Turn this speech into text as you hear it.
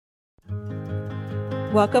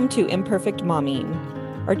Welcome to Imperfect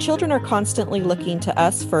Momming. Our children are constantly looking to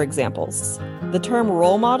us for examples. The term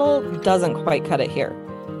role model doesn't quite cut it here.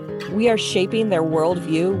 We are shaping their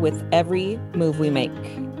worldview with every move we make.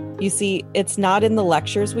 You see, it's not in the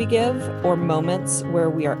lectures we give or moments where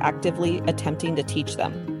we are actively attempting to teach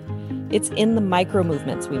them. It's in the micro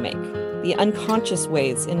movements we make, the unconscious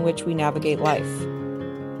ways in which we navigate life.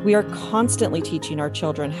 We are constantly teaching our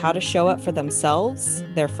children how to show up for themselves,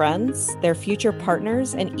 their friends, their future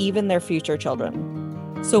partners, and even their future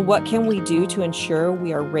children. So what can we do to ensure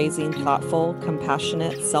we are raising thoughtful,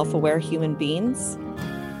 compassionate, self-aware human beings?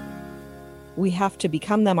 We have to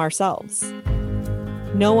become them ourselves.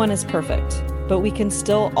 No one is perfect, but we can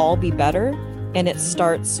still all be better, and it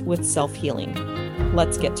starts with self-healing.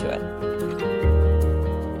 Let's get to it.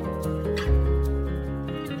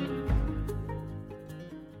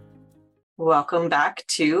 Welcome back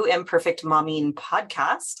to Imperfect Momming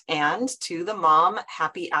podcast and to the Mom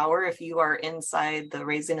Happy Hour if you are inside the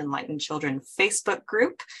Raising Enlightened Children Facebook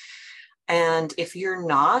group. And if you're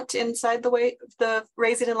not inside the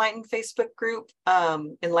Raising Enlightened Facebook group,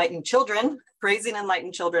 Enlightened Children, Raising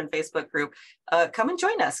Enlightened Children Facebook group, come and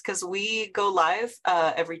join us because we go live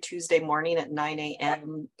every Tuesday morning at 9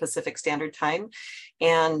 a.m. Pacific Standard Time.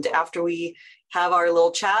 And after we have our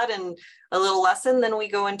little chat and a little lesson, then we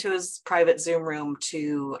go into his private Zoom room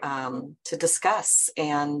to discuss.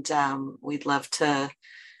 And we'd love to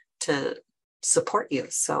support you.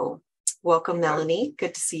 So welcome, Melanie.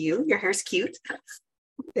 Good to see you. Your hair's cute.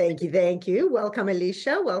 Thank you. Thank you. Welcome,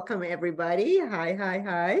 Alicia. Welcome, everybody.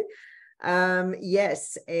 Hi.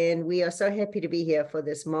 Yes, and we are so happy to be here for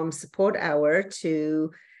this Mom Support Hour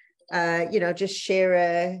to, just share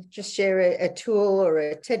a tool or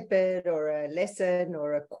a tidbit or a lesson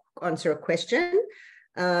or answer a question,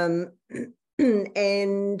 and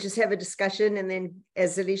just have a discussion. And then,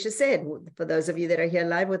 as Alicia said, for those of you that are here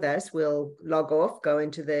live with us, we'll log off, go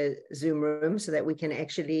into the Zoom room so that we can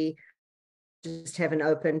actually just have an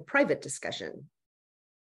open, private discussion.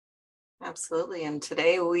 Absolutely. And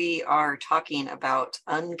today we are talking about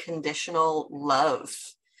unconditional love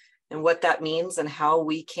and what that means and how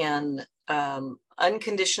we can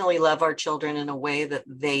unconditionally love our children in a way that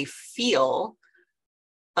they feel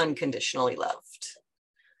unconditionally loved.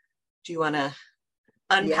 Do you want to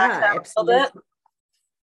unpack that absolutely. a little bit?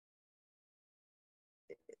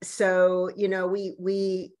 So,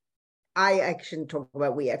 I can talk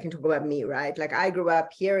about I can talk about me, right? Like I grew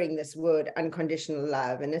up hearing this word unconditional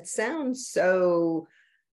love, and it sounds so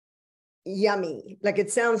yummy. Like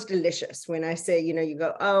it sounds delicious when I say, you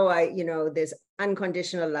go, oh, there's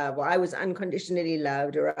unconditional love, or I was unconditionally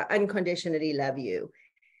loved, or I unconditionally love you.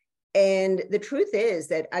 And the truth is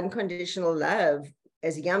that unconditional love,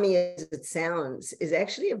 as yummy as it sounds, is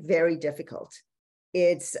actually a very difficult.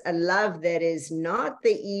 It's a love that is not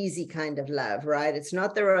the easy kind of love, right? It's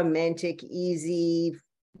not the romantic, easy,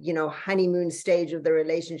 honeymoon stage of the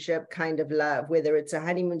relationship kind of love, whether it's a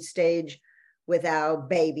honeymoon stage with our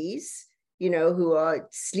babies, who are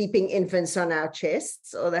sleeping infants on our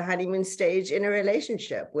chests, or the honeymoon stage in a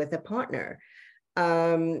relationship with a partner.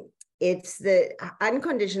 It's the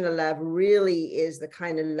unconditional love really is the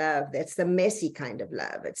kind of love that's the messy kind of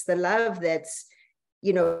love. It's the love that's,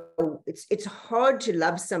 it's hard to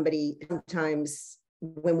love somebody sometimes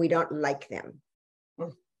when we don't like them.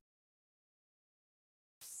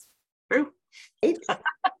 True. Right?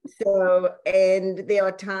 So, and there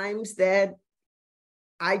are times that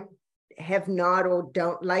I have not or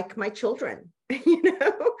don't like my children,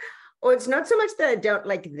 or it's not so much that I don't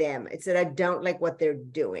like them, it's that I don't like what they're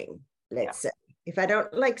doing. Let's say, if I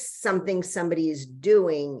don't like something somebody is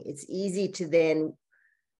doing, it's easy to then,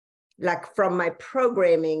 like from my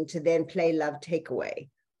programming, to then play love takeaway,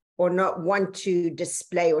 or not want to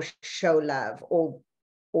display or show love, or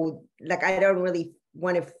like I don't really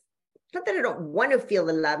want to, not that I don't want to feel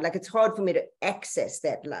the love, like it's hard for me to access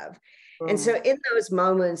that love. And so in those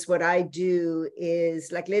moments, what I do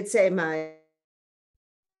is, like, let's say my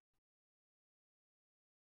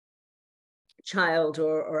child,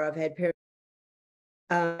 or I've had parents,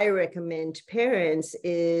 I recommend to parents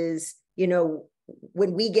is,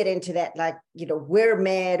 when we get into that, like, we're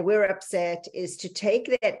mad, we're upset, is to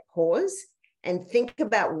take that pause and think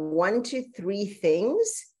about 1 to 3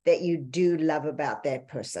 things that you do love about that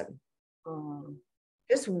person.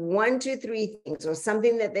 Just 1 to 3 things, or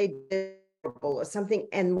something that they did, or something.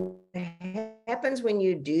 And what happens when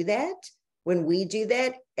you do that, when we do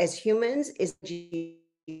that as humans, is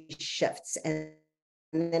shifts, and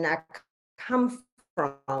then I come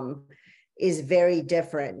from is very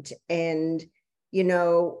different. And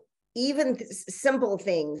even simple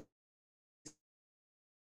things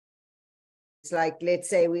like, let's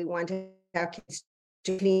say we want our kids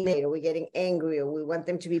to clean it, or we're getting angry, or we want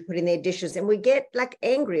them to be putting their dishes, and we get like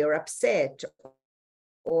angry or upset,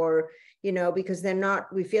 or, you know, because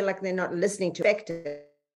we feel like they're not listening to it.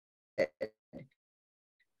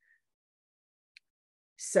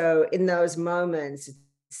 So in those moments,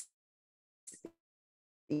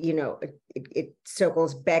 you know, it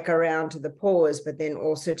circles back around to the pause, but then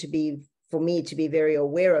also for me to be very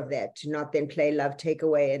aware of that, to not then play love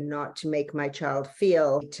takeaway, and not to make my child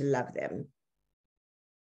feel to love them.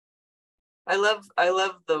 I love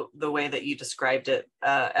the way that you described it,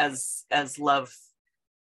 as love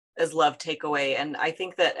takeaway. And I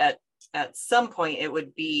think that at some point it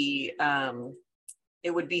would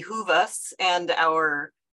behoove us and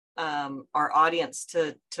our audience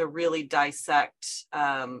to really dissect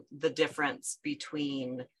the difference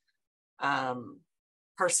between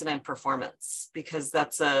person and performance, because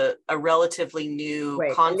that's a relatively new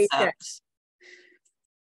concept.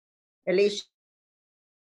 Alicia.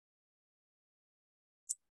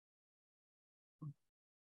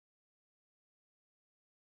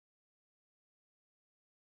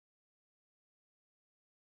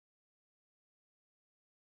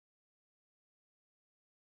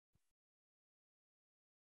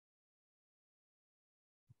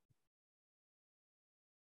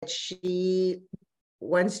 She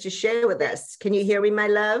wants to share with us. Can you hear me, my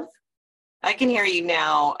love? I can hear you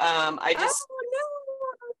now. Oh, no.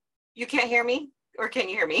 You can't hear me, or can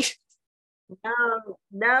you hear me?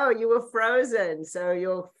 No, you were frozen. So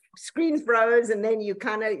your screen froze, and then you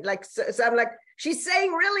kind of like, so I'm like, she's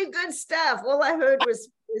saying really good stuff. All I heard was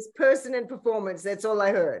person and performance. That's all I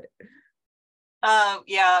heard.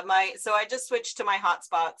 Yeah, so I just switched to my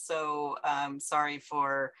hotspot. So sorry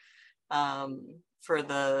for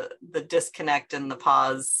the disconnect and the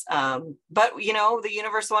pause. But you know, the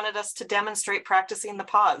universe wanted us to demonstrate practicing the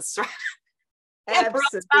pause.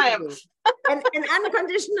 Absolutely. and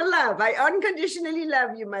unconditional love. I unconditionally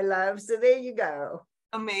love you, my love. So there you go.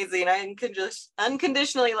 Amazing. I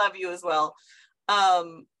unconditionally love you as well.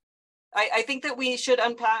 I think that we should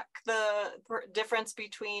unpack the difference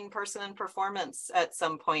between person and performance at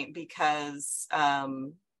some point, because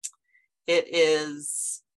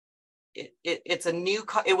it was a new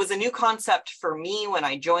concept for me when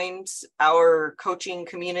I joined our coaching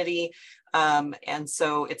community. And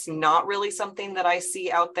so it's not really something that I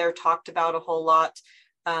see out there talked about a whole lot.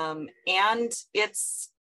 And it's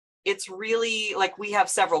really like, we have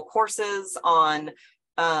several courses on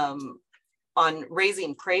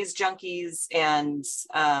raising praise junkies, and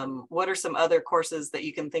what are some other courses that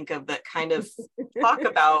you can think of that kind of talk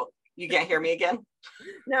about, you can't hear me again?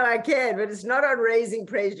 No, I can, but it's not on raising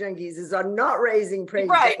praise junkies. It's on not raising praise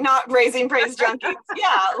junkies. Junkies. Not raising praise junkies.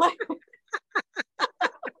 Yeah. Like,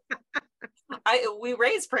 we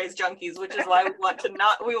raise praise junkies, which is why we want to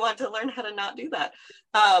learn how to not do that.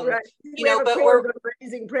 Right. You know, but we're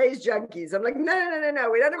raising praise junkies. I'm like, no.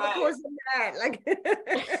 We don't have a course on that. Like,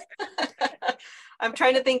 I'm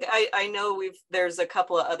trying to think. I know there's a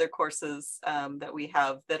couple of other courses that we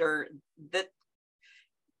have that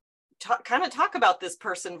kind of talk about this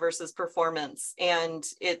person versus performance, and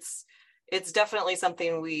it's definitely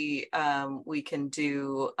something we can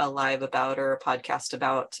do a live about or a podcast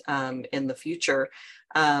about in the future.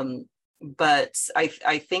 But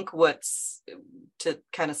I think what's, to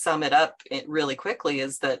kind of sum it up really quickly,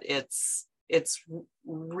 is that it's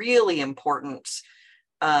really important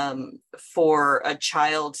for a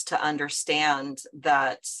child to understand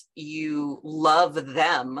that you love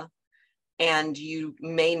them, and you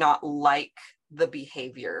may not like the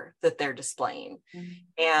behavior that they're displaying.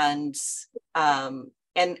 Mm-hmm.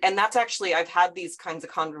 And that's actually, I've had these kinds of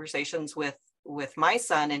conversations with my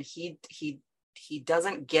son, and he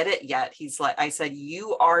doesn't get it yet. He's like, I said,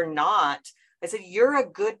 you're a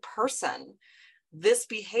good person. This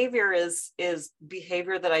behavior is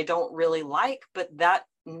behavior that I don't really like, but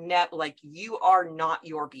like, you are not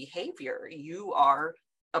your behavior. You are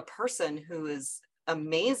a person who is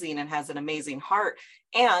amazing and has an amazing heart.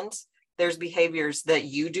 And there's behaviors that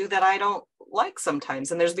you do that I don't like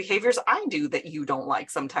sometimes. And there's behaviors I do that you don't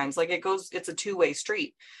like sometimes. Like, it's a two-way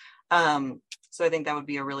street. So I think that would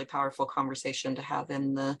be a really powerful conversation to have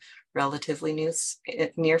in the relatively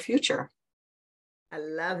near future. I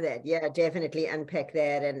love that. Yeah, definitely unpack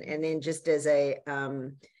that. And then just as a,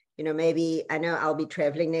 maybe, I know I'll be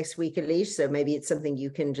traveling next week, Alicia, so maybe it's something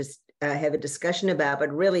you can just have a discussion about,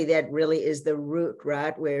 but really that really is the root,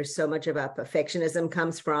 right? Where so much of our perfectionism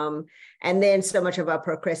comes from, and then so much of our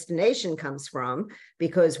procrastination comes from,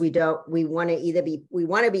 because we want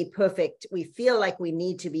to be perfect. We feel like we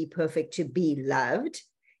need to be perfect to be loved.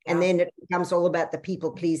 And then it becomes all about the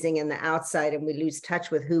people pleasing and the outside, and we lose touch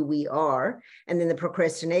with who we are. And then the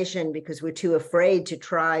procrastination, because we're too afraid to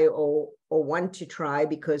try or want to try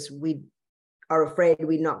because we are afraid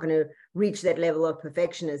we're not going to reach that level of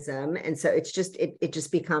perfectionism. And so it's just, it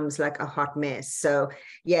just becomes like a hot mess. So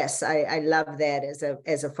yes, I love that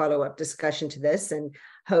as a follow-up discussion to this, and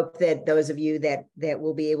hope that those of you that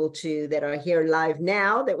will be able to, that are here live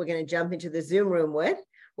now, that we're going to jump into the Zoom room with,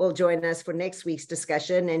 will join us for next week's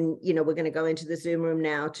discussion. And, we're going to go into the Zoom room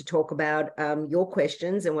now to talk about your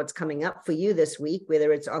questions and what's coming up for you this week,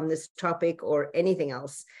 whether it's on this topic or anything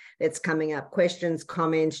else that's coming up, questions,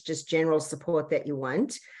 comments, just general support that you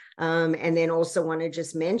want. And then also want to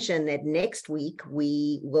just mention that next week,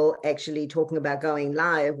 we will actually, talking about going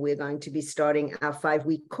live, we're going to be starting our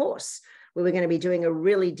 5-week course, where we're going to be doing a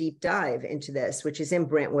really deep dive into this, which is in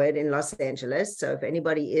Brentwood in Los Angeles. So if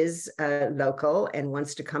anybody is local and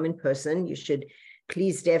wants to come in person, you should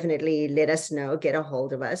please definitely let us know, get a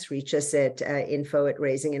hold of us, reach us at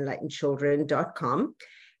info@raisingenlightenedchildren.com.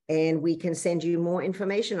 And we can send you more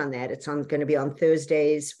information on that. It's going to be on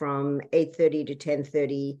Thursdays from 8:30 to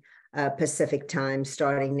 10:30 Pacific time,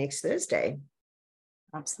 starting next Thursday.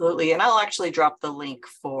 Absolutely. And I'll actually drop the link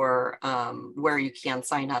for where you can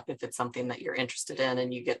sign up if it's something that you're interested in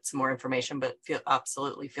and you get some more information, but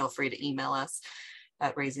absolutely feel free to email us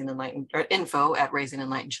at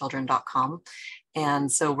info@raisingenlightenedchildren.com.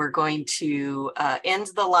 And so we're going to end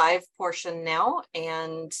the live portion now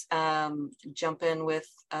and jump in with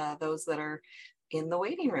those that are in the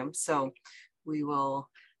waiting room. So we will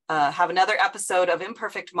have another episode of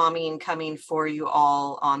Imperfect Momming coming for you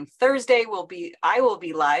all on Thursday. I will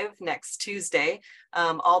be live next Tuesday,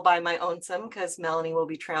 all by my own sim, because Melanie will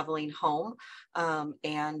be traveling home.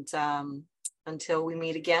 And until we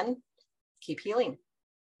meet again, keep healing.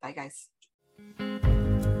 Bye, guys.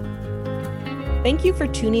 Thank you for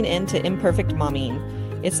tuning in to Imperfect Momming.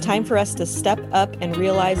 It's time for us to step up and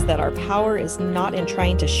realize that our power is not in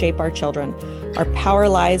trying to shape our children. Our power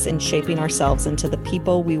lies in shaping ourselves into the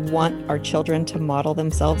people we want our children to model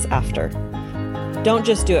themselves after. Don't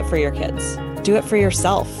just do it for your kids. Do it for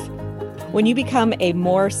yourself. When you become a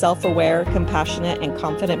more self-aware, compassionate, and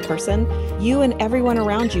confident person, you and everyone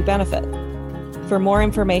around you benefit. For more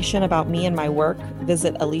information about me and my work,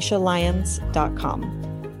 visit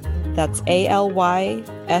AliciaLyons.com. That's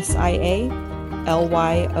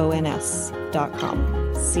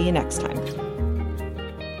ALYSIALYONS.com. See you next time.